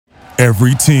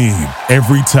Every team,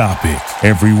 every topic,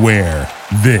 everywhere.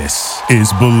 This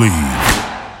is Believe.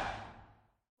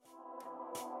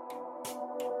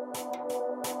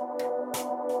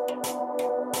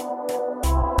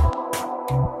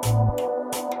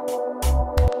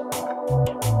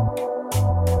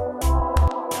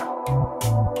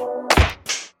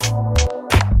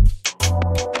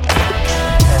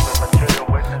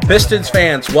 Pistons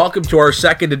fans, welcome to our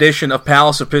second edition of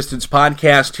Palace of Pistons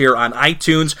podcast here on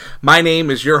iTunes. My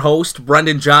name is your host,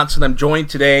 Brendan Johnson. I'm joined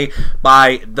today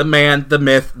by the man, the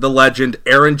myth, the legend,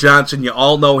 Aaron Johnson. You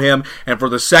all know him. And for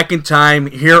the second time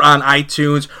here on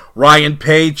iTunes, Ryan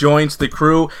Pay joins the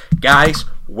crew. Guys,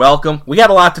 welcome. We got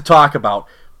a lot to talk about,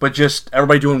 but just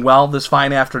everybody doing well this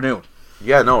fine afternoon?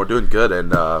 Yeah, no, we're doing good.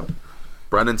 And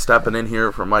Brendan stepping in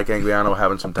here for Mike Angliano,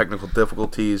 having some technical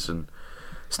difficulties and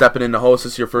stepping in to host.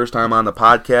 This is your first time on the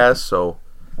podcast, so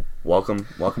welcome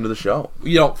to the show.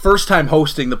 You know, first time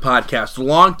hosting the podcast. A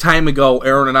long time ago,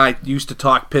 Aaron and I used to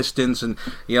talk Pistons and,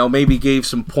 you know, maybe gave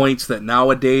some points that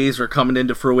nowadays are coming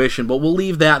into fruition, but we'll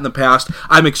leave that in the past.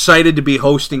 I'm excited to be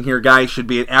hosting here, guys. Should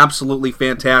be an absolutely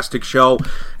fantastic show.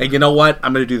 And you know what?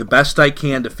 I'm going to do the best I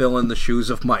can to fill in the shoes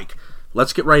of Mike.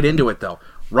 Let's get right into it, though.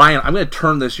 Ryan, I'm going to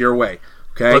turn this your way.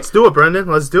 Okay. Let's do it, Brendan.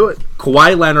 Let's do it.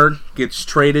 Kawhi Leonard gets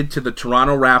traded to the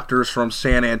Toronto Raptors from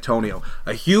San Antonio.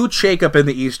 A huge shakeup in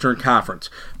the Eastern Conference.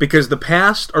 Because the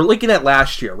past, or looking at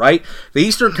last year, right? The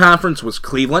Eastern Conference was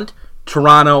Cleveland,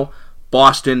 Toronto,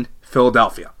 Boston,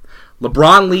 Philadelphia.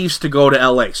 LeBron leaves to go to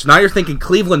LA. So now you're thinking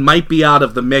Cleveland might be out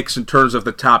of the mix in terms of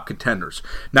the top contenders.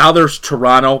 Now there's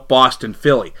Toronto, Boston,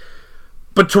 Philly.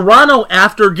 But Toronto,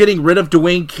 after getting rid of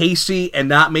Dwayne Casey and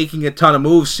not making a ton of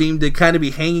moves, seemed to kind of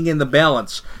be hanging in the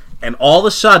balance. And all of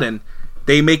a sudden,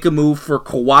 they make a move for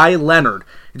Kawhi Leonard.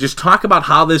 And just talk about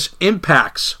how this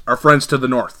impacts our friends to the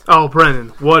north. Oh, Brendan,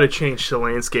 what a change to the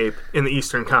landscape in the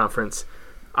Eastern Conference.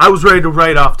 I was ready to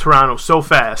write off Toronto so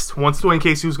fast. Once Dwayne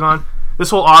Casey was gone,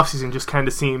 this whole offseason just kind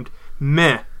of seemed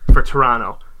meh for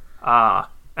Toronto. And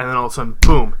then all of a sudden,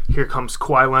 boom, here comes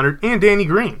Kawhi Leonard and Danny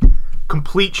Green.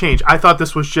 Complete change. I thought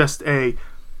this was just a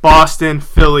Boston,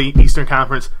 Philly, Eastern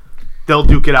Conference. They'll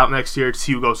duke it out next year to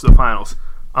see who goes to the finals.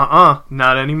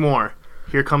 Not anymore.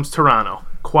 Here comes Toronto.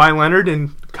 Kawhi Leonard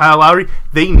and Kyle Lowry,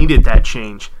 they needed that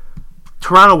change.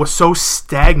 Toronto was so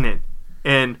stagnant,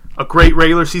 and a great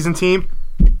regular season team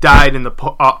died in the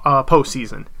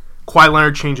postseason. Kawhi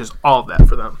Leonard changes all of that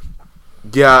for them.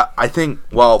 Yeah, I think,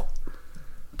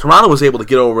 Toronto was able to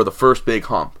get over the first big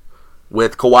hump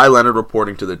with Kawhi Leonard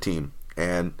reporting to the team.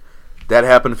 And that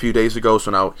happened a few days ago,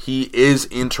 so now he is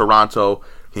in Toronto.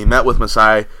 He met with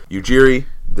Masai Ujiri,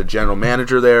 the general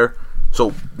manager there.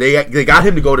 So they got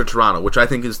him to go to Toronto, which I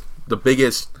think is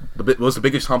was the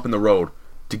biggest hump in the road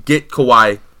to get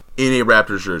Kawhi in a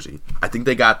Raptors jersey. I think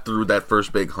they got through that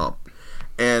first big hump.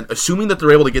 And assuming that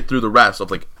they're able to get through the rest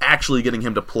of actually getting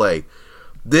him to play,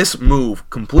 this move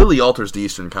completely alters the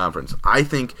Eastern Conference. I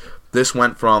think this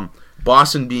went from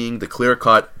Boston being the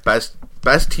clear-cut best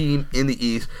team in the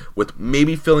East, with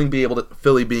maybe Philly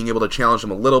being able to challenge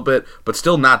them a little bit, but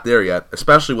still not there yet,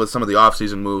 especially with some of the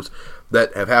offseason moves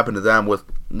that have happened to them, with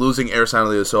losing Ersan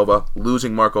Ilyasova,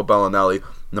 losing Marco Bellinelli,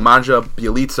 Nemanja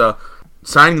Bjelica,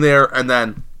 signing there and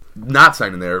then not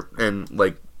signing there, and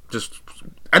just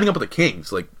ending up with the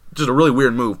Kings. Just a really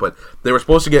weird move, but they were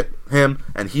supposed to get him,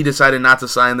 and he decided not to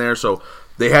sign there, so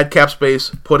they had cap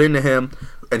space put into him.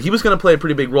 And he was going to play a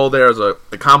pretty big role there as a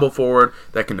combo forward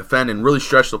that can defend and really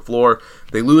stretch the floor.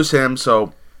 They lose him,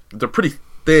 so they're pretty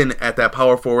thin at that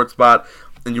power forward spot.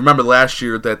 And you remember last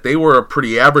year that they were a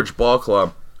pretty average ball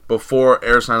club before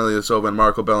Ersan Ilyasova and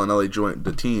Marco Bellinelli joined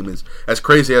the team. As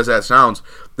crazy as that sounds,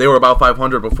 they were about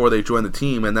 500 before they joined the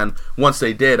team. And then once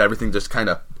they did, everything just kind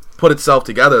of put itself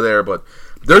together there. But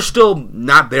they're still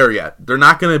not there yet. They're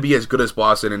not going to be as good as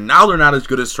Boston, and now they're not as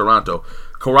good as Toronto.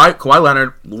 Kawhi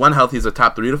Leonard, when healthy, is a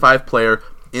top 3 to 5 player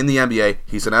in the NBA.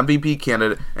 He's an MVP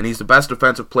candidate, and he's the best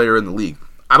defensive player in the league.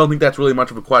 I don't think that's really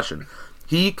much of a question.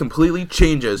 He completely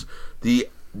changes the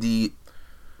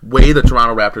way the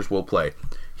Toronto Raptors will play.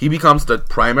 He becomes the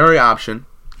primary option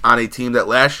on a team that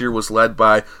last year was led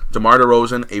by DeMar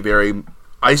DeRozan, a very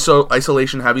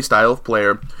isolation-heavy style of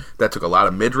player that took a lot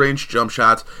of mid-range jump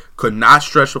shots, could not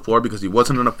stretch the floor because he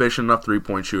wasn't an efficient enough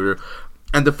three-point shooter,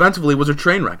 and defensively was a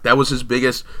train wreck. That was his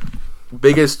biggest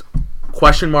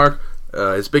question mark.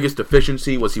 His biggest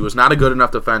deficiency was he was not a good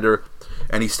enough defender,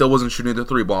 and he still wasn't shooting the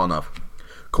three ball enough.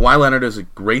 Kawhi Leonard is a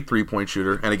great three-point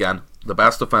shooter, and again, the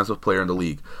best defensive player in the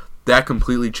league. That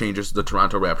completely changes the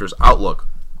Toronto Raptors' outlook.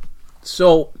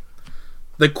 So,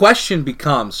 the question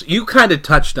becomes, you kind of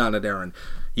touched on it, Aaron.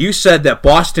 You said that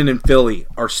Boston and Philly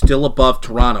are still above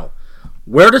Toronto.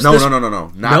 Where does this...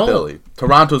 No. Not Philly.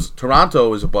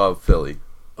 Toronto is above Philly.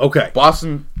 Okay.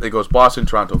 Boston, it goes Boston,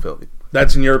 Toronto, Philly.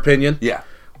 That's in your opinion? Yeah.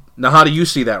 Now, how do you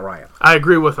see that, Ryan? I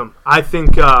agree with him. I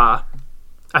think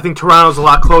Toronto's a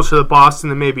lot closer to Boston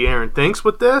than maybe Aaron thinks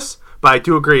with this, but I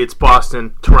do agree it's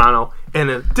Boston, Toronto, and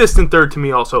a distant third to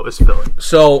me also is Philly.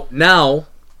 So, now,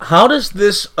 how does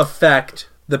this affect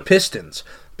the Pistons?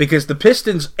 Because the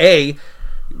Pistons,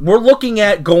 we're looking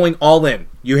at going all in.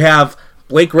 You have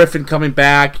Blake Griffin coming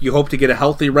back. You hope to get a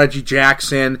healthy Reggie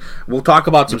Jackson. We'll talk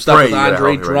about some stuff with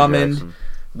Andre Drummond.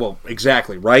 Well,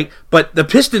 exactly, right? But the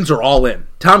Pistons are all in.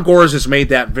 Tom Gores has made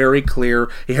that very clear.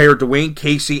 He hired Dwayne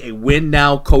Casey, a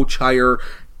win-now coach hire.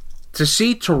 To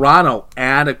see Toronto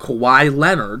add a Kawhi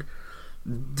Leonard,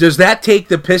 does that take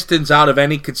the Pistons out of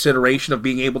any consideration of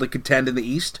being able to contend in the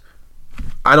East?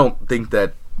 I don't think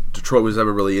that Detroit was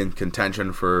ever really in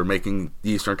contention for making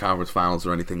the Eastern Conference Finals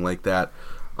or anything like that.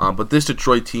 But this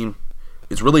Detroit team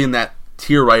is really in that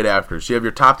tier right after. So you have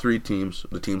your top three teams,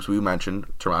 the teams we mentioned,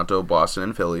 Toronto, Boston,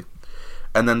 and Philly.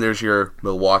 And then there's your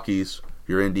Milwaukee's,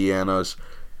 your Indiana's,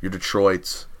 your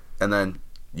Detroit's, and then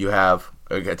you have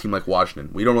a team like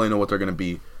Washington. We don't really know what they're going to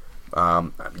be.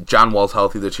 John Wall's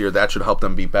healthy this year. That should help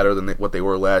them be better than what they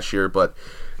were last year. But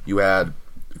you had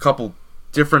a couple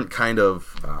different kind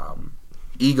of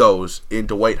egos in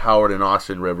Dwight Howard and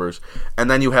Austin Rivers. And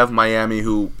then you have Miami,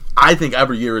 who I think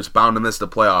every year is bound to miss the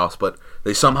playoffs, but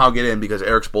they somehow get in because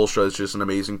Eric Spoelstra is just an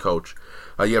amazing coach.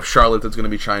 You have Charlotte that's going to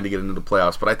be trying to get into the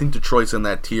playoffs, but I think Detroit's in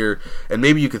that tier, and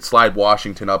maybe you could slide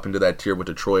Washington up into that tier with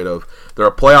Detroit of they're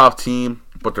a playoff team,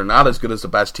 but they're not as good as the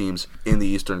best teams in the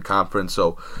Eastern Conference.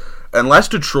 So unless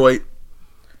Detroit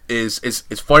is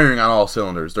firing on all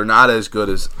cylinders, they're not as good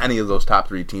as any of those top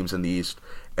three teams in the East.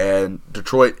 And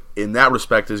Detroit, in that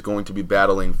respect, is going to be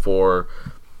battling for,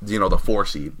 the 4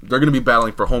 seed. They're going to be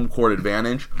battling for home court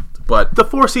advantage, but the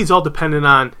 4 seed's all dependent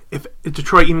on if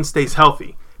Detroit even stays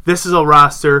healthy. This is a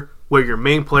roster where your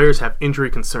main players have injury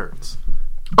concerns.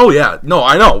 Oh yeah, no,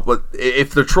 I know, but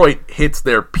if Detroit hits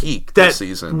their peak this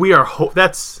season, we're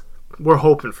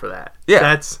hoping for that.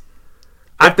 Yeah,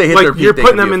 if they hit their peak, you're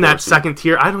putting them in that second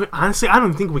tier. I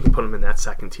don't think we can put them in that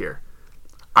second tier.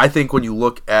 I think when you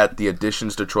look at the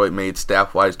additions Detroit made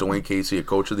staff-wise, Dwayne Casey, a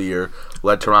coach of the year,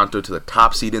 led Toronto to the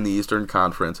top seed in the Eastern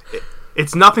Conference.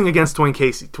 It's nothing against Dwayne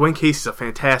Casey. Dwayne Casey's a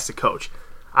fantastic coach.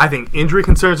 I think injury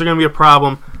concerns are going to be a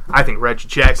problem. I think Reggie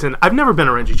Jackson. I've never been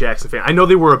a Reggie Jackson fan. I know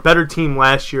they were a better team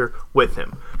last year with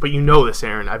him, but you know this,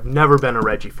 Aaron. I've never been a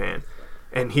Reggie fan.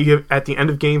 And he, at the end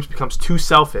of games, becomes too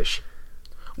selfish.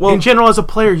 Well, in general, as a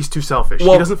player, he's too selfish. He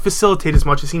doesn't facilitate as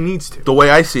much as he needs to. The way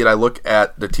I see it, I look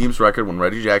at the team's record when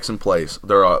Reggie Jackson plays.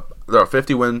 They're a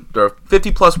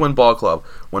 50-plus win ball club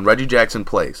when Reggie Jackson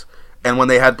plays. And when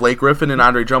they had Blake Griffin and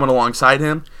Andre Drummond alongside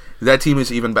him, that team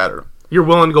is even better. You're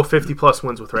willing to go 50-plus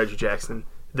wins with Reggie Jackson,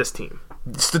 this team.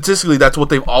 Statistically, that's what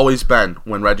they've always been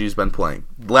when Reggie's been playing.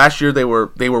 Last year, they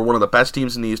were one of the best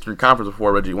teams in the Eastern Conference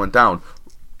before Reggie went down,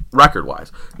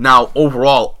 record-wise. Now,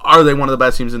 overall, are they one of the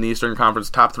best teams in the Eastern Conference,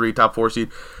 top 3, top 4 seed?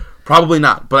 Probably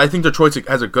not. But I think Detroit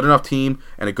has a good enough team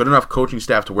and a good enough coaching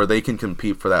staff to where they can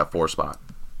compete for that 4 spot.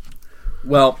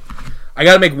 Well, I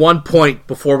got to make one point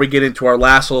before we get into our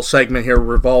last little segment here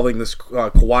revolving this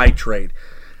Kawhi trade.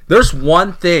 There's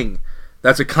one thing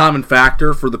that's a common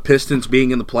factor for the Pistons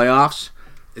being in the playoffs.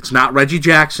 It's not Reggie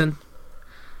Jackson.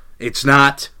 It's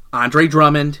not Andre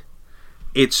Drummond.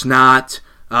 It's not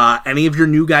any of your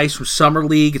new guys from Summer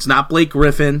League. It's not Blake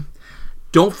Griffin.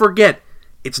 Don't forget,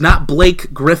 it's not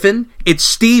Blake Griffin. It's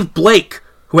Steve Blake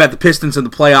who had the Pistons in the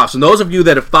playoffs. And those of you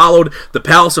that have followed the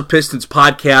Palace of Pistons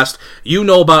podcast, you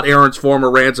know about Aaron's former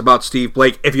rants about Steve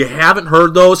Blake. If you haven't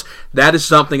heard those, that is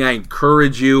something I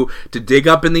encourage you to dig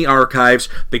up in the archives,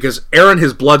 because Aaron,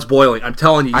 his blood's boiling. I'm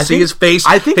telling you, see his face?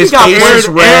 I think his he got face is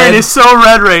red. Aaron is so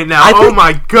red right now. Oh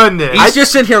my goodness. He's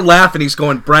just sitting here laughing. He's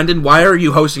going, Brendan, why are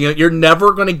you hosting it? You're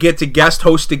never going to get to guest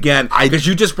host again because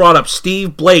you just brought up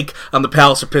Steve Blake on the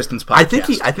Palace of Pistons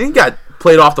podcast. I think he got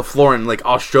played off the floor in like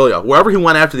Australia. Wherever he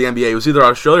went after the NBA, it was either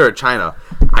Australia or China.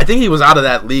 I think he was out of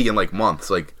that league in like months.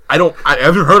 Like I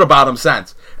haven't heard about him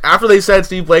since. After they said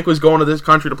Steve Blake was going to this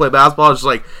country to play basketball, I was just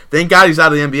like, thank God he's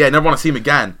out of the NBA. I never want to see him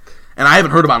again. And I haven't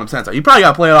heard about him since. He probably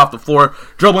got played off the floor,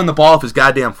 dribbling the ball off his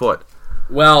goddamn foot.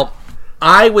 Well,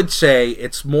 I would say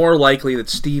it's more likely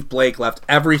that Steve Blake left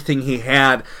everything he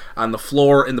had on the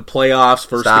floor in the playoffs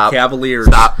versus the Cavaliers.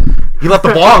 He left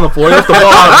the ball on the floor. He left the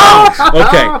ball out of bounds.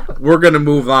 Okay, we're going to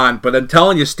move on. But I'm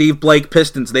telling you, Steve Blake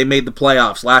Pistons, they made the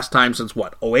playoffs last time since,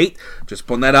 2008? Just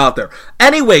putting that out there.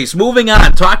 Anyways, moving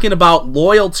on, talking about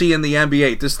loyalty in the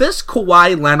NBA. Does this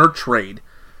Kawhi Leonard trade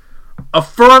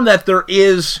affirm that there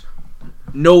is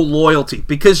no loyalty?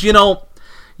 Because,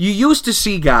 You used to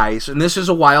see guys, and this is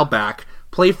a while back,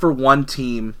 play for one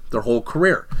team their whole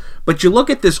career. But you look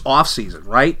at this offseason,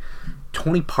 right?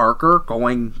 Tony Parker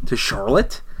going to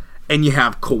Charlotte, and you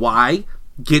have Kawhi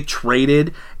get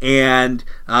traded and,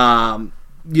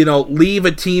 leave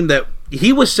a team that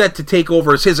he was set to take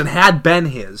over as his and had been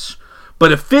his.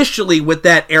 But officially, with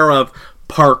that era of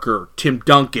Parker, Tim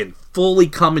Duncan, fully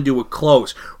coming to a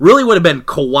close, really would have been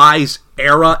Kawhi's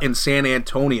era in San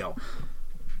Antonio.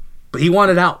 But he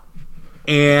wanted out.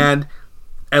 And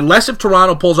unless if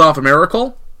Toronto pulls off a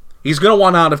miracle, he's going to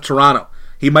want out of Toronto.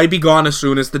 He might be gone as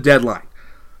soon as the deadline.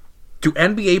 Do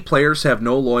NBA players have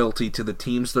no loyalty to the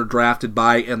teams they're drafted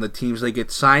by and the teams they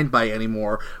get signed by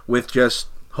anymore with just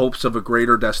hopes of a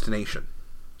greater destination?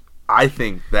 I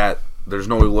think that there's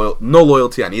no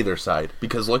loyalty on either side,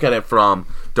 because look at it from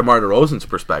DeMar DeRozan's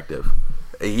perspective.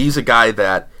 He's a guy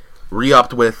that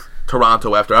re-upped with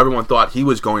Toronto after everyone thought he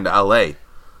was going to LA.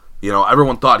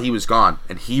 Everyone thought he was gone,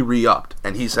 and he re-upped,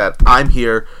 and he said, I'm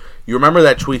here. You remember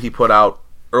that tweet he put out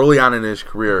early on in his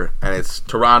career, and it's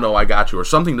Toronto, I got you, or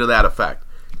something to that effect.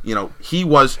 He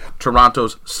was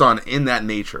Toronto's son in that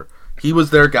nature. He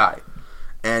was their guy,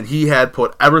 and he had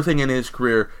put everything in his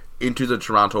career into the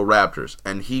Toronto Raptors,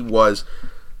 and he was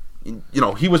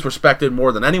respected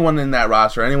more than anyone in that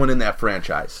roster, anyone in that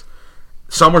franchise.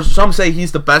 Some say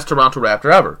he's the best Toronto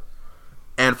Raptor ever,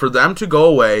 and for them to go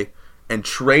away and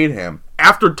trade him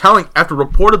after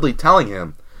reportedly telling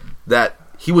him that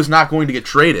he was not going to get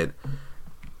traded,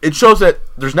 it shows that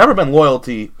there's never been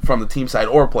loyalty from the team side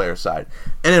or player side.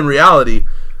 And in reality,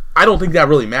 I don't think that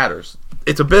really matters.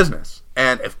 It's a business.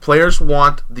 And if players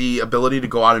want the ability to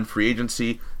go out in free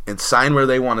agency and sign where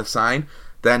they want to sign,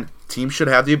 then teams should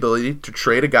have the ability to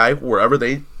trade a guy wherever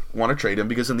they want to trade him,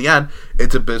 because in the end,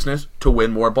 it's a business to win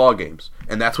more ball games.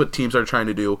 And that's what teams are trying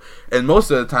to do. And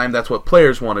most of the time, that's what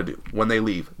players want to do when they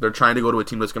leave. They're trying to go to a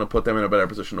team that's going to put them in a better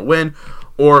position to win,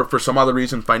 or for some other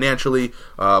reason, financially,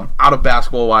 out of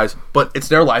basketball-wise. But it's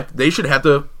their life. They should have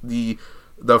the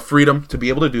freedom to be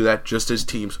able to do that, just as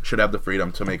teams should have the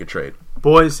freedom to make a trade.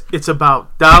 Boys, it's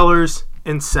about dollars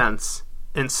and cents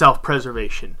and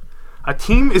self-preservation. A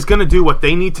team is going to do what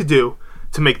they need to do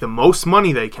to make the most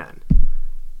money they can.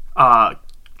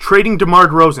 Trading DeMar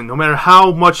DeRozan, no matter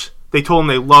how much they told him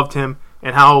they loved him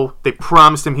and how they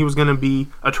promised him he was going to be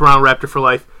a Toronto Raptor for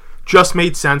life, just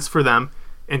made sense for them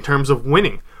in terms of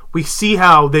winning. We see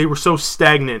how they were so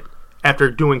stagnant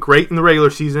after doing great in the regular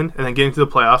season and then getting to the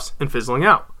playoffs and fizzling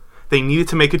out. They needed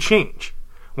to make a change.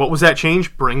 What was that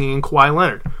change? Bringing in Kawhi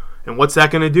Leonard. And what's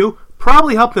that going to do?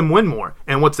 Probably help them win more.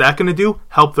 And what's that going to do?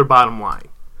 Help their bottom line.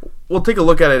 We'll take a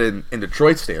look at it in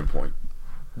Detroit's standpoint.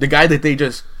 The guy that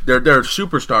they're a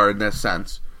superstar in this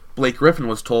sense, Blake Griffin,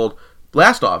 was told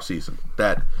last offseason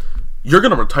that you're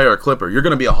going to retire a Clipper. You're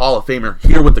going to be a Hall of Famer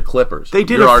here with the Clippers. They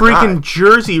did a freaking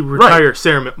jersey retire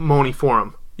ceremony for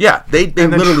him. Yeah, they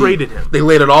and then traded him. They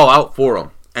laid it all out for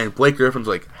him. And Blake Griffin's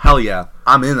like, hell yeah,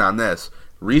 I'm in on this.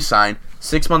 Re-signed.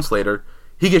 6 months later,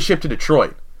 he gets shipped to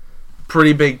Detroit.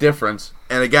 Pretty big difference.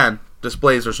 And again,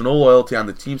 displays there's no loyalty on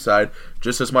the team side,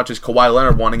 just as much as Kawhi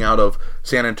Leonard wanting out of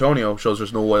San Antonio shows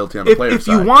there's no loyalty on the player side.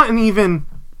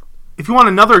 If you want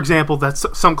another example that's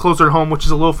something closer to home, which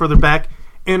is a little further back,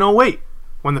 in 2008,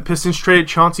 when the Pistons traded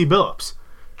Chauncey Billups.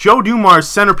 Joe Dumars'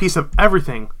 centerpiece of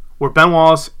everything were Ben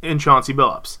Wallace and Chauncey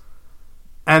Billups.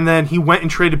 And then he went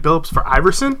and traded Billups for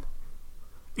Iverson.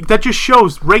 That just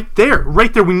shows right there.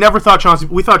 We never thought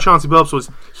we thought Chauncey Billups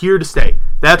was here to stay.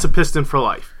 That's a Piston for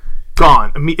life.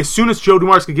 Gone. As soon as Joe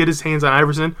Dumars could get his hands on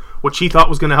Iverson, which he thought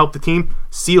was going to help the team,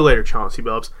 see you later, Chauncey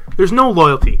Billups. There's no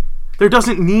loyalty. There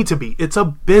doesn't need to be. It's a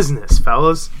business,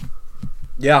 fellas.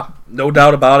 Yeah, no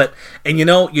doubt about it. And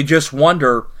you just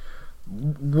wonder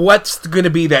what's going to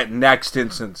be that next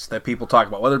instance that people talk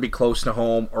about, whether it be close to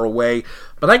home or away.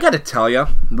 But I got to tell you,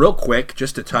 real quick,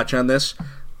 just to touch on this,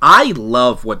 I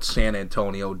love what San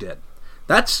Antonio did.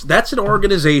 That's an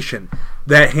organization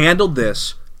that handled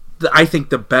this, I think,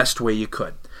 the best way you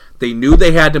could. They knew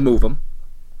they had to move him,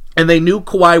 and they knew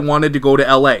Kawhi wanted to go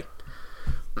to LA.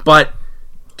 But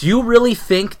do you really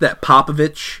think that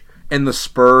Popovich and the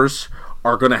Spurs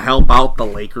are going to help out the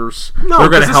Lakers? No,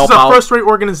 because this is a first-rate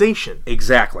organization.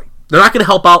 Exactly. They're not going to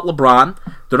help out LeBron.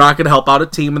 They're not going to help out a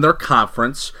team in their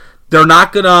conference. They're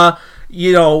not going to,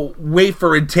 wait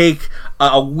for and take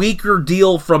a weaker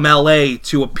deal from LA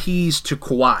to appease to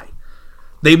Kawhi.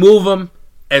 They move him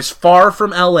as far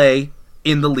from LA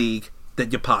in the league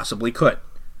that you possibly could.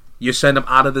 You send him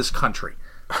out of this country,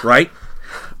 right?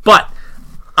 But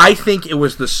I think it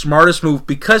was the smartest move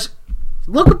because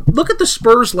look at the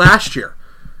Spurs last year.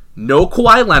 No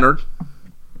Kawhi Leonard,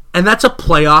 and that's a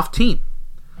playoff team.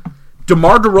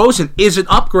 DeMar DeRozan is an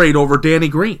upgrade over Danny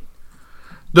Green.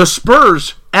 The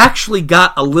Spurs actually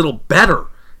got a little better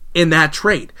in that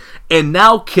trade, and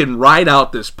now can ride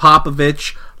out this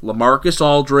Popovich, LaMarcus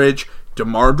Aldridge,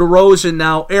 DeMar DeRozan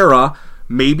now era,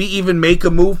 maybe even make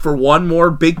a move for one more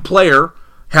big player,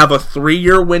 have a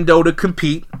 3-year window to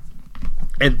compete,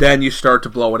 and then you start to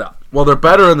blow it up. Well, they're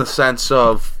better in the sense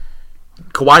of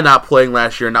Kawhi not playing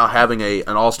last year, now having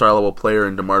an all-star level player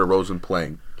in DeMar DeRozan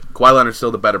playing. Kawhi Leonard's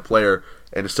still the better player,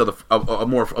 and is still a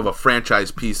more of a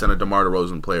franchise piece than a DeMar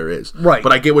DeRozan player is. Right.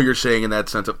 But I get what you're saying in that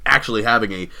sense of actually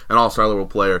having an all-star level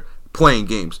player playing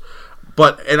games.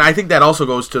 And I think that also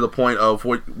goes to the point of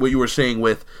what you were saying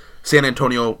with San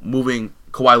Antonio moving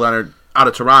Kawhi Leonard out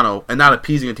of Toronto and not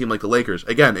appeasing a team like the Lakers.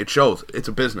 Again, it shows it's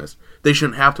a business. They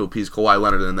shouldn't have to appease Kawhi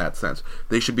Leonard in that sense.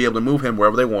 They should be able to move him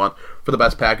wherever they want for the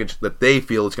best package that they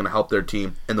feel is going to help their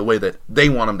team in the way that they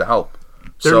want him to help.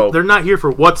 They're not here for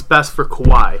what's best for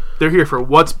Kawhi. They're here for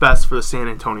what's best for the San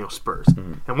Antonio Spurs.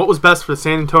 Mm-hmm. And what was best for the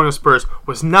San Antonio Spurs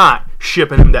was not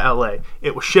shipping him to L.A.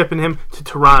 It was shipping him to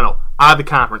Toronto, out of the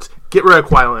conference. Get rid of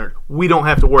Kawhi Leonard. We don't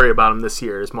have to worry about him this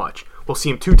year as much. We'll see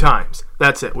him 2 times.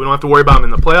 That's it. We don't have to worry about him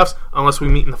in the playoffs unless we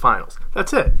meet in the finals.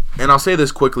 That's it. And I'll say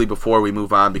this quickly before we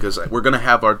move on, because we're going to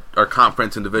have our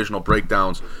conference and divisional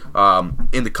breakdowns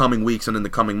in the coming weeks and in the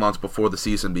coming months before the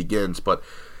season begins. But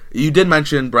you did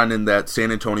mention, Brendan, that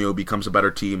San Antonio becomes a better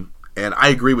team, and I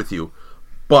agree with you.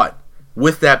 But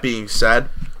with that being said,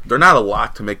 they're not a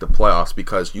lock to make the playoffs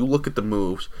because you look at the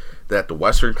moves that the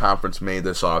Western Conference made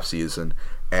this offseason,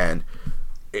 and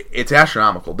it's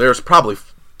astronomical. There's probably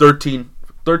 13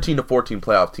 to 14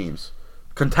 playoff teams,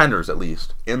 contenders at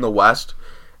least, in the West,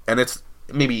 and it's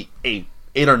maybe 8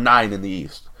 or 9 in the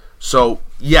East. So,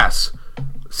 yes,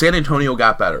 San Antonio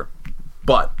got better,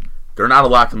 but they're not a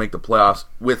lock to make the playoffs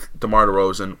with DeMar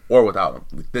DeRozan or without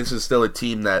him. This is still a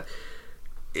team that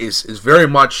is very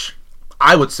much,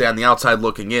 I would say, on the outside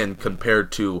looking in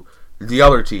compared to the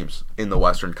other teams in the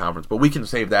Western Conference. But we can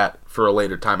save that for a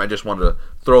later time. I just wanted to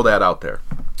throw that out there.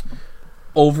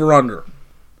 Over-under.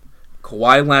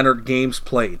 Kawhi Leonard games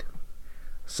played.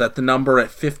 Set the number at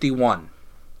 51.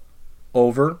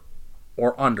 Over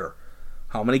or under?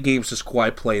 How many games does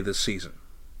Kawhi play this season?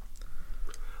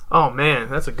 Oh man,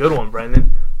 that's a good one,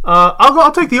 Brendan.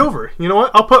 I'll take the over. You know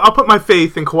what? I'll put my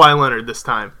faith in Kawhi Leonard this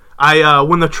time.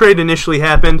 When the trade initially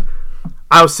happened,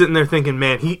 I was sitting there thinking,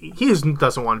 man, he just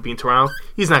doesn't want to be in Toronto.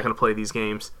 He's not going to play these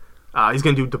games. He's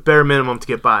going to do the bare minimum to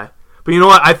get by. But you know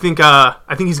what? I think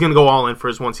he's going to go all in for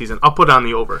his one season. I'll put on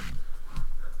the over.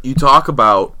 You talk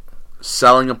about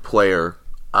selling a player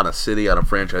on a city, on a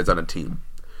franchise, on a team.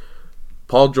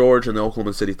 Paul George and the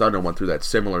Oklahoma City Thunder went through that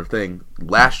similar thing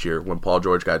last year when Paul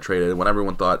George got traded and when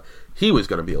everyone thought he was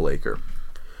going to be a Laker.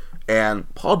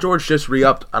 And Paul George just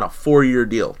re-upped on a 4-year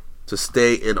deal to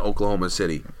stay in Oklahoma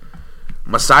City.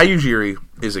 Masai Ujiri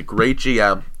is a great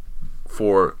GM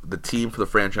for the team, for the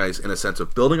franchise, in a sense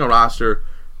of building a roster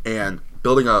and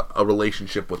building a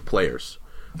relationship with players.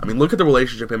 I mean, look at the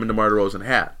relationship him and DeMar DeRozan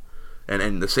had.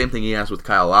 And the same thing he has with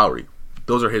Kyle Lowry.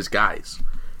 Those are his guys.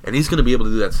 And he's going to be able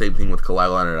to do that same thing with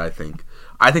Kawhi Leonard, I think.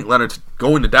 I think Leonard's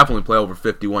going to definitely play over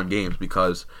 51 games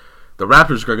because the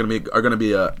Raptors are going to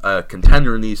be a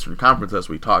contender in the Eastern Conference, as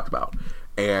we talked about.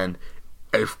 And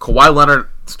if Kawhi Leonard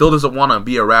still doesn't want to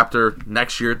be a Raptor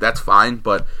next year, that's fine.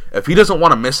 But if he doesn't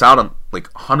want to miss out on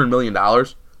like $100 million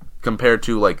compared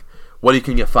to like what he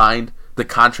can get fined, the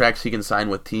contracts he can sign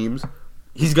with teams,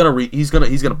 he's gonna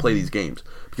play these games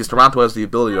because Toronto has the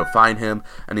ability to fine him,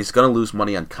 and he's gonna lose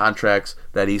money on contracts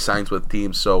that he signs with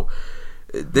teams. So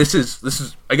this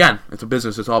is again, it's a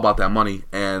business. It's all about that money.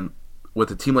 And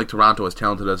with a team like Toronto, as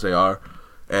talented as they are,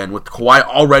 and with Kawhi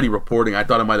already reporting, I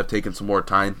thought it might have taken some more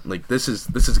time. Like this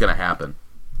is gonna happen.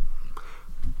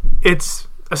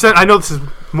 I know this is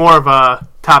more of a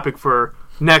topic for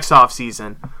next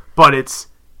offseason, but it's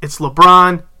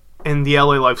LeBron and the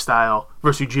LA lifestyle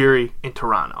versus Ujiri in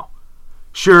Toronto.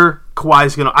 Sure,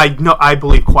 I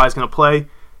believe Kawhi's gonna play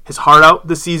his heart out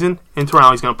this season in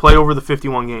Toronto. He's gonna play over the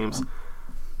 51 games.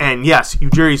 And yes,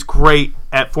 Ujiri's great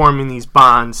at forming these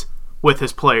bonds with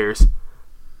his players,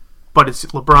 but it's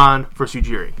LeBron versus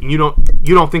Ujiri. And you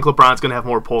don't think LeBron's gonna have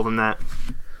more pull than that?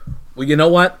 Well, you know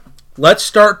what? Let's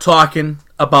start talking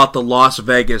about the Las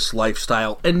Vegas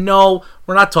lifestyle. And no,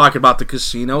 we're not talking about the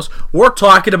casinos. We're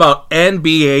talking about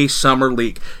NBA Summer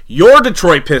League. Your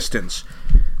Detroit Pistons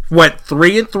went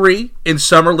 3-3 in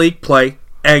Summer League play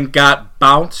and got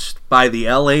bounced by the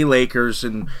LA Lakers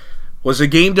and was a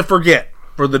game to forget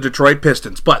for the Detroit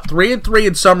Pistons. But 3-3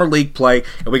 in Summer League play,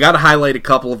 and we got to highlight a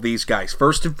couple of these guys.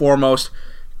 First and foremost,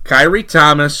 Kyrie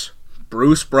Thomas,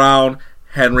 Bruce Brown,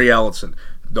 Henry Ellison.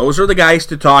 those are the guys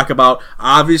to talk about.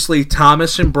 Obviously,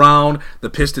 Thomas and Brown, the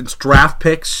Pistons draft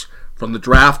picks from the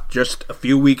draft just a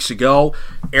few weeks ago.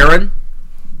 Aaron,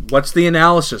 what's the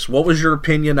analysis? What was your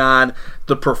opinion on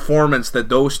the performance that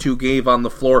those two gave on the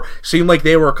floor? Seemed like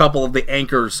they were a couple of the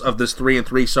anchors of this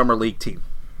 3-3 Summer League team.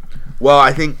 Well,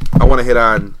 I think I want to hit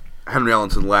on Henry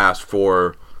Ellenson last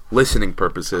for listening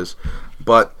purposes,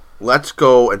 but let's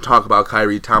go and talk about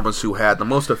Kyrie Thomas, who had the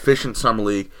most efficient Summer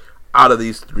League out of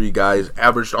these three guys,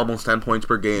 averaged almost 10 points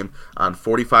per game on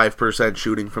 45%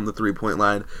 shooting from the three-point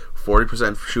line,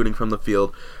 40% shooting from the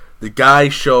field. The guy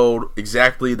showed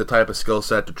exactly the type of skill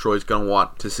set Detroit's going to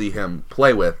want to see him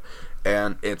play with,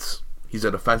 and he's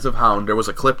a defensive hound. There was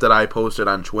a clip that I posted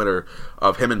on Twitter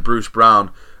of him and Bruce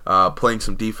Brown playing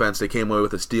some defense. They came away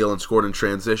with a steal and scored in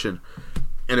transition.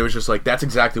 And it was just like, that's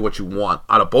exactly what you want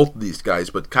out of both of these guys.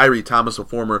 But Kyrie Thomas, a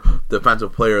former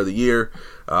Defensive Player of the Year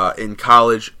in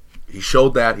college, he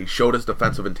showed that. He showed his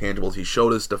defensive intangibles. He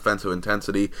showed his defensive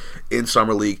intensity in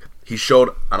Summer League. He showed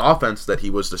on offense that he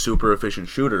was the super efficient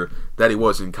shooter that he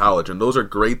was in college. And those are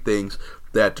great things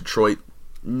that Detroit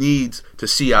needs to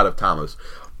see out of Thomas.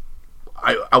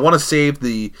 I want to save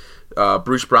the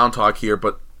Bruce Brown talk here,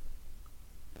 but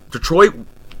Detroit,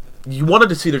 you wanted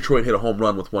to see Detroit hit a home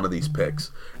run with one of these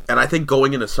picks. And I think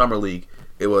going into Summer League,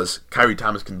 it was Kyrie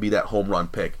Thomas can be that home run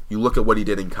pick. You look at what he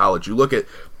did in college. You look at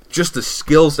just the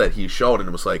skills that he showed, and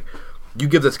it was like, you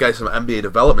give this guy some NBA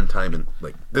development time, and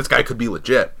like this guy could be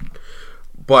legit.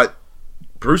 But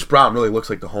Bruce Brown really looks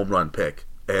like the home run pick.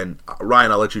 And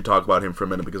Ryan, I'll let you talk about him for a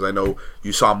minute because I know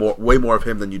you saw way more of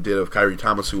him than you did of Kyrie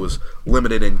Thomas, who was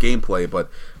limited in gameplay. But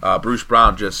Bruce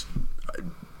Brown just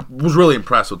was really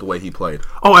impressed with the way he played.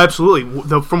 Oh, absolutely.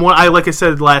 From what like I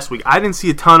said last week, I didn't see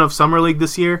a ton of Summer League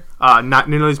this year, not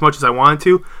nearly as much as I wanted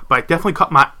to. But I definitely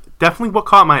what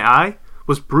caught my eye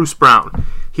was Bruce Brown.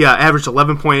 He averaged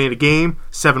 11.8 a game,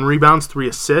 7 rebounds, 3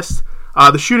 assists.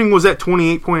 The shooting was at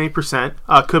 28.8%.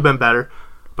 Could have been better.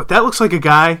 But that looks like a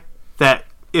guy that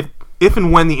if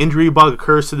and when the injury bug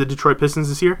occurs to the Detroit Pistons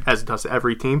this year, as it does to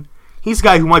every team, he's a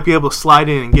guy who might be able to slide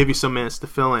in and give you some minutes to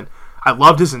fill in. I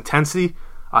loved his intensity.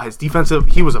 His defensive,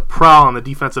 he was a pro on the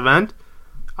defensive end.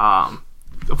 Of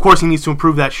course, he needs to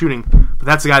improve that shooting, but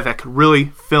that's a guy that could really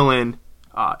fill in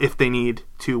if they need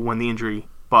to when the injury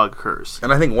bug occurs.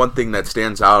 And I think one thing that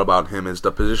stands out about him is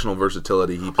the positional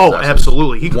versatility he possesses. Oh,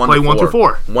 absolutely. He can play 1 through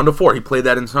 4. 1 to 4. He played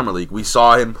that in Summer League. We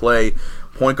saw him play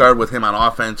point guard with him on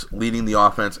offense, leading the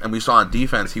offense, and we saw on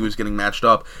defense he was getting matched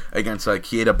up against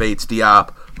Keita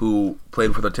Bates-Diop, who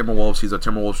played for the Timberwolves. He's a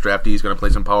Timberwolves draftee. He's going to play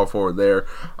some power forward there.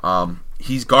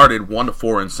 He's guarded 1 to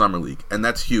 4 in Summer League, and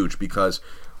that's huge because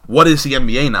what is the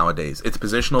NBA nowadays? It's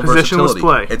positional versatility.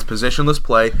 Play. It's positionless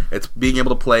play. It's being able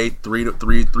to play three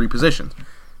positions.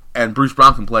 And Bruce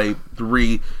Brown can play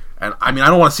 3. And I mean, I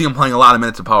don't want to see him playing a lot of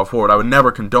minutes of power forward. I would never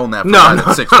condone that for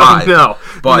guys at 6'5". No.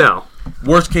 But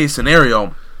worst case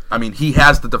scenario, I mean, he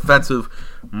has the defensive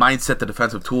mindset, the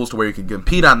defensive tools to where he can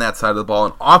compete on that side of the ball.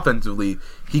 And offensively,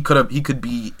 he could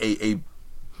be a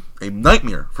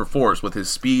nightmare for Forrest with his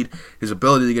speed, his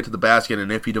ability to get to the basket,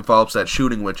 and if he develops that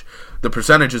shooting, which the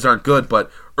percentages aren't good, but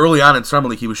early on in Summer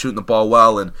League he was shooting the ball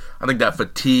well, and I think that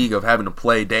fatigue of having to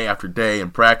play day after day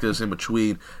and practice in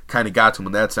between kind of got to him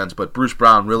in that sense. But Bruce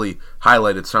Brown really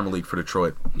highlighted Summer League for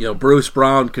Detroit. You know, Bruce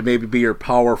Brown could maybe be your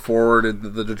power forward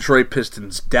in the Detroit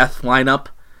Pistons death lineup.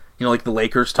 You know, like the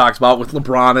Lakers talks about with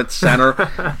LeBron at center.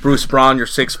 Bruce Brown, your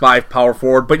 6'5" power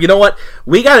forward. But you know what?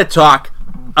 We got to talk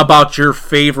about your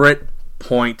favorite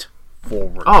point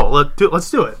forward. Oh, let's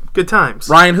do it. Good times.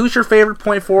 Ryan, who's your favorite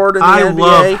point forward in the NBA? I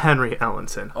love Henry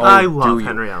Ellenson. I love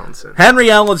Henry Ellenson. Henry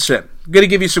Ellenson. I'm going to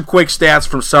give you some quick stats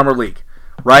from Summer League,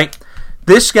 right?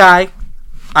 This guy,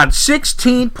 on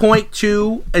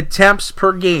 16.2 attempts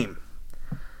per game,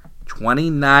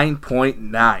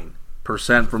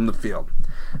 29.9% from the field.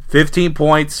 15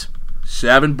 points,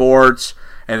 7 boards,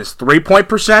 and his 3-point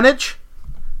percentage,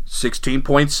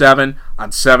 16.7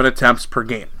 on 7 attempts per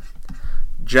game.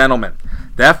 Gentlemen,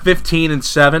 that 15 and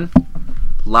 7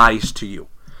 lies to you.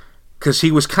 Because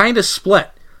he was kind of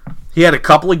split. He had a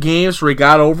couple of games where he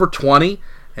got over 20,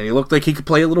 and he looked like he could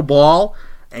play a little ball,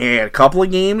 and a couple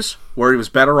of games where he was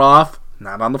better off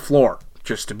not on the floor,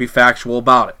 just to be factual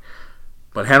about it.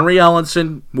 But Henry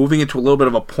Ellenson moving into a little bit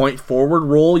of a point forward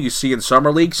role you see in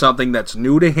Summer League, something that's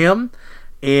new to him,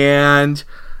 and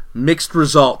mixed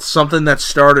results, something that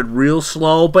started real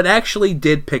slow, but actually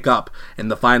did pick up in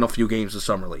the final few games of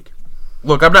Summer League.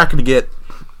 Look, I'm not going to get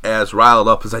as riled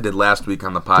up as I did last week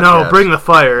on the podcast. No, bring the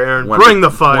fire, Aaron. Bring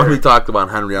the fire. When we talked about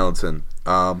Henry Ellenson.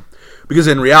 Because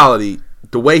in reality,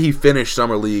 the way he finished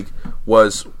Summer League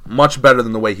was much better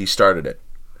than the way he started it.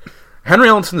 Henry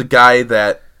Ellenson, the guy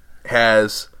that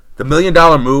has the $1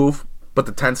 million move, but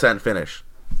the 10-cent finish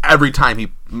every time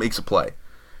he makes a play.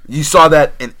 You saw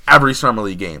that in every Summer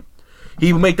League game.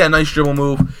 He would make that nice dribble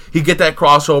move. He'd get that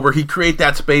crossover. He'd create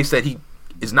that space that he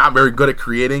is not very good at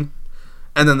creating.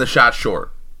 And then the shot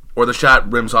short. Or the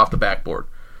shot rims off the backboard.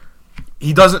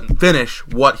 He doesn't finish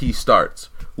what he starts.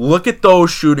 Look at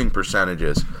those shooting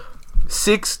percentages.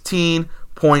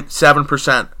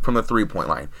 16.7% from the three-point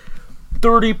line.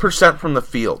 30% from the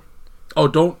field. Oh,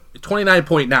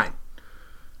 29.9.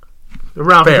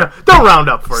 Don't round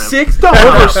up for him.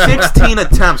 Over 16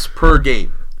 attempts per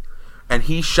game. And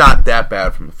he shot that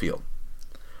bad from the field.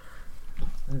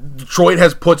 Detroit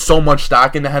has put so much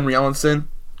stock into Henry Ellenson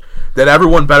that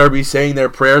everyone better be saying their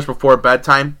prayers before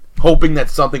bedtime, hoping that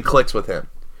something clicks with him.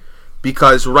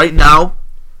 Because right now,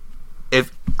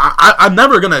 if I'm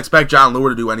never going to expect John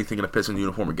Lure to do anything in a Pistons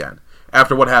uniform again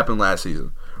after what happened last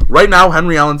season. Right now,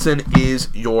 Henry Ellenson is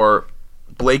your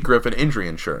Blake Griffin injury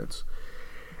insurance.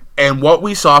 And what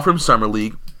we saw from Summer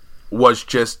League was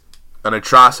just an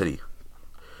atrocity.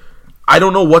 I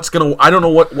don't know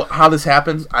how this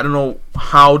happens. I don't know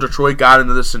how Detroit got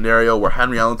into this scenario where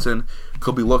Henry Ellenson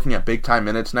could be looking at big time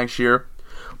minutes next year.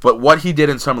 But what he did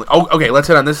in Summer League. Oh, okay, let's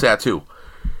hit on this stat too.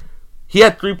 He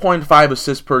had 3.5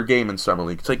 assists per game in Summer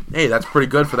League. It's like, hey, that's pretty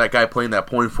good for that guy playing that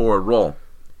point forward role.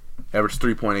 Average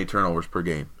 3.8 turnovers per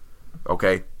game.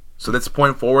 Okay? So that's a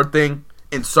point forward thing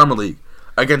in Summer League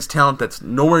against talent that's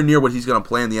nowhere near what he's going to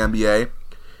play in the NBA,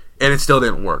 and it still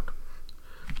didn't work.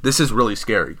 This is really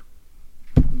scary.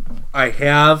 I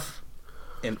have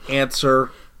an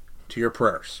answer to your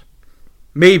prayers.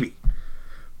 Maybe.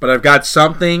 But I've got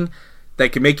something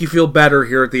that can make you feel better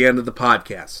here at the end of the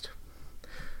podcast.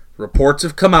 Reports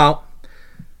have come out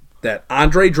that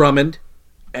Andre Drummond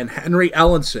and Henry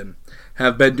Ellenson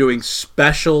have been doing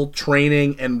special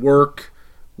training and work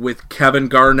with Kevin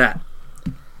Garnett.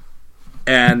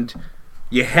 And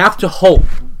you have to hope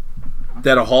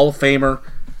that a Hall of Famer,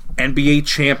 NBA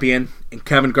champion, and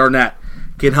Kevin Garnett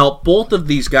can help both of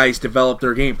these guys develop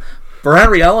their game. For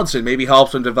Henry Ellenson, maybe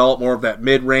helps him develop more of that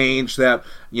mid-range, that,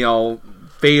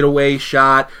 fadeaway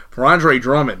shot. For Andre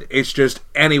Drummond, it's just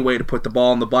any way to put the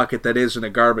ball in the bucket that isn't a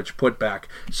garbage putback.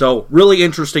 So, really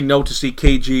interesting note to see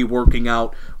KG working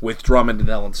out with Drummond and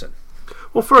Ellenson.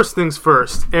 Well, first things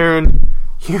first, Aaron,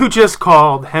 you just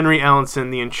called Henry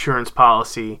Ellenson the insurance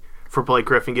policy for Blake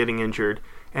Griffin getting injured,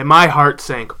 and my heart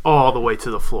sank all the way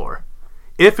to the floor.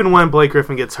 If and when Blake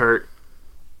Griffin gets hurt,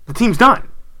 the team's done.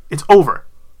 It's over.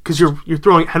 Because you're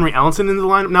throwing Henry Ellenson into the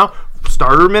lineup now,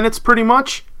 starter minutes pretty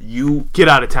much. You get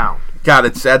out of town. God,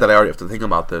 it's sad that I already have to think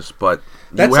about this, but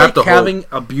that's you have like to having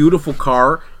a beautiful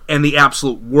car and the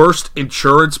absolute worst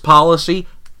insurance policy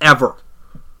ever.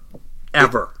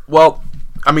 Ever. Like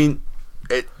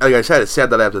I said, it's sad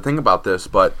that I have to think about this,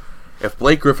 but if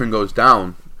Blake Griffin goes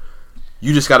down,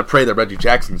 you just got to pray that Reggie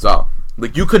Jackson's up.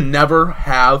 Like, you could never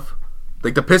have...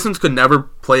 Like, the Pistons could never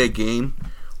play a game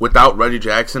without Reggie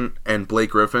Jackson and Blake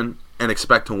Griffin and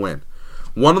expect to win.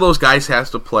 One of those guys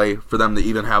has to play for them to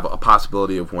even have a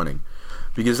possibility of winning.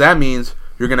 Because that means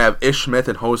you're going to have Ish Smith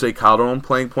and Jose Calderon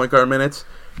playing point guard minutes,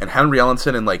 and Henry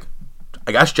Ellenson and,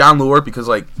 I guess John Lure, because,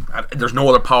 there's no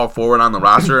other power forward on the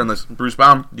roster unless Bruce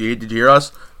Baum, did you hear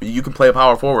us? You can play a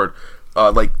power forward.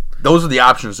 Those are the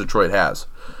options Detroit has.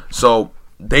 So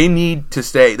they need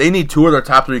two of their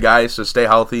top three guys to stay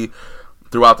healthy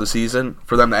throughout the season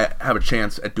for them to have a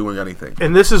chance at doing anything.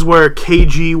 And this is where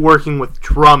KG working with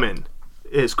Drummond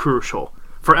is crucial.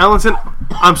 For Ellenson,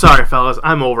 I'm sorry, fellas,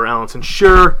 I'm over Ellenson.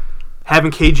 Sure,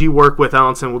 having KG work with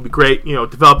Ellenson would be great.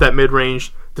 Develop that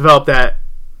mid-range, develop that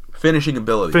finishing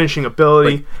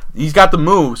ability. He's got the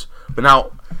moves, but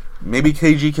now maybe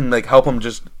KG can help him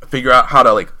just figure out how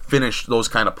to finish those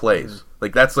kind of plays.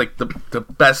 That's the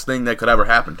best thing that could ever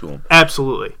happen to him.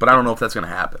 Absolutely. But I don't know if that's going to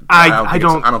happen. I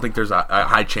don't think there's a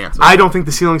high chance of I don't think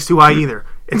the ceiling's too high either.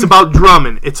 It's about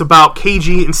Drummond. It's about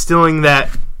KG instilling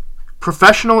that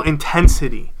professional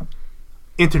intensity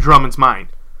into Drummond's mind.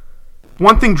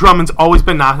 One thing Drummond's always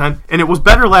been knocked on, and it was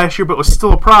better last year but was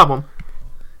still a problem,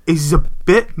 is he's a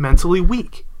bit mentally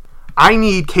weak. I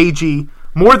need KG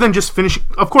more than just finish.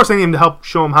 Of course, I need him to help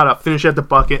show him how to finish at the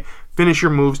bucket, finish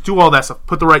your moves, do all that stuff,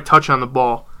 put the right touch on the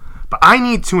ball. But I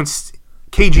need to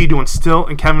KG to instill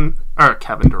in Kevin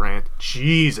Durant.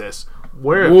 Jesus,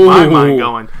 where is my mind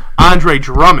going? Andre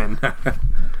Drummond.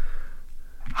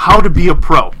 How to be a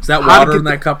pro. Is that water in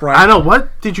that cup, Ryan? I know.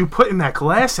 What did you put in that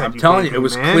glass? I'm telling you, it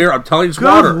was man? clear. I'm telling you, it's Good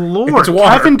water. Lord. It's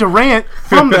water. Kevin Durant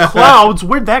from the clouds.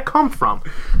 Where'd that come from?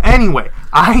 Anyway,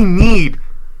 I need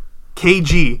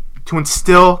KG to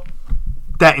instill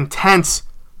that intense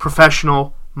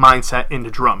professional mindset into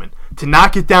Drummond. to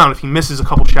knock it down if he misses a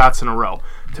couple shots in a row,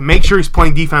 to make sure he's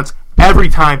playing defense every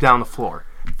time down the floor.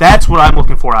 That's what I'm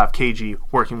looking for out of KG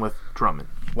working with Drummond.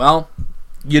 Well,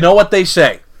 you know what they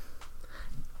say.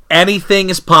 Anything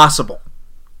is possible,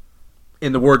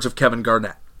 in the words of Kevin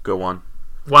Garnett. Go on.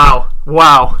 Wow.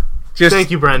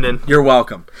 Thank you, Brendan. You're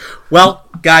welcome. Well,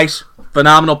 guys,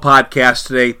 phenomenal podcast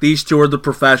today. These two are the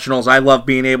professionals. I love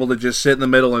being able to just sit in the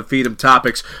middle and feed them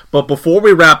topics. But before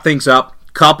we wrap things up,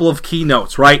 couple of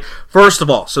keynotes, right? First of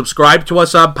all, subscribe to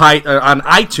us on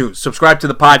iTunes. Subscribe to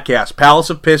the podcast, Palace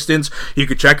of Pistons. You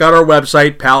can check out our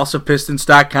website,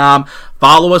 palaceofpistons.com.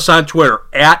 Follow us on Twitter,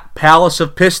 at Palace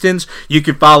of Pistons. You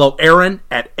can follow Aaron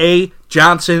at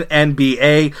Johnson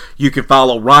NBA. You can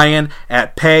follow Ryan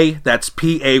at Pay, that's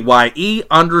PAYE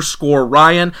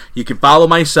 _Ryan. You can follow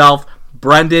myself,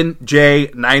 Brendan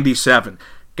J97.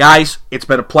 Guys, it's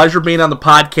been a pleasure being on the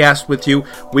podcast with you.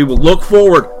 We will look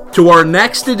forward to our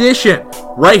next edition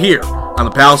right here on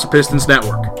the Palace of Pistons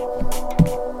Network.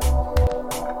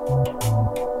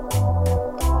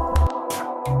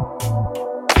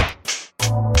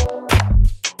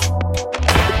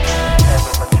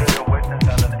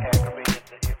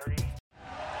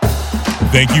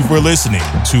 Thank you for listening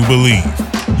to Believe.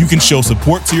 You can show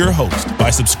support to your host by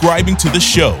subscribing to the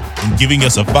show and giving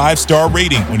us a 5-star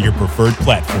rating on your preferred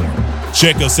platform.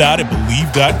 Check us out at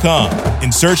Believe.com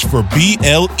and search for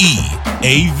BLEAV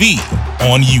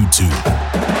on YouTube.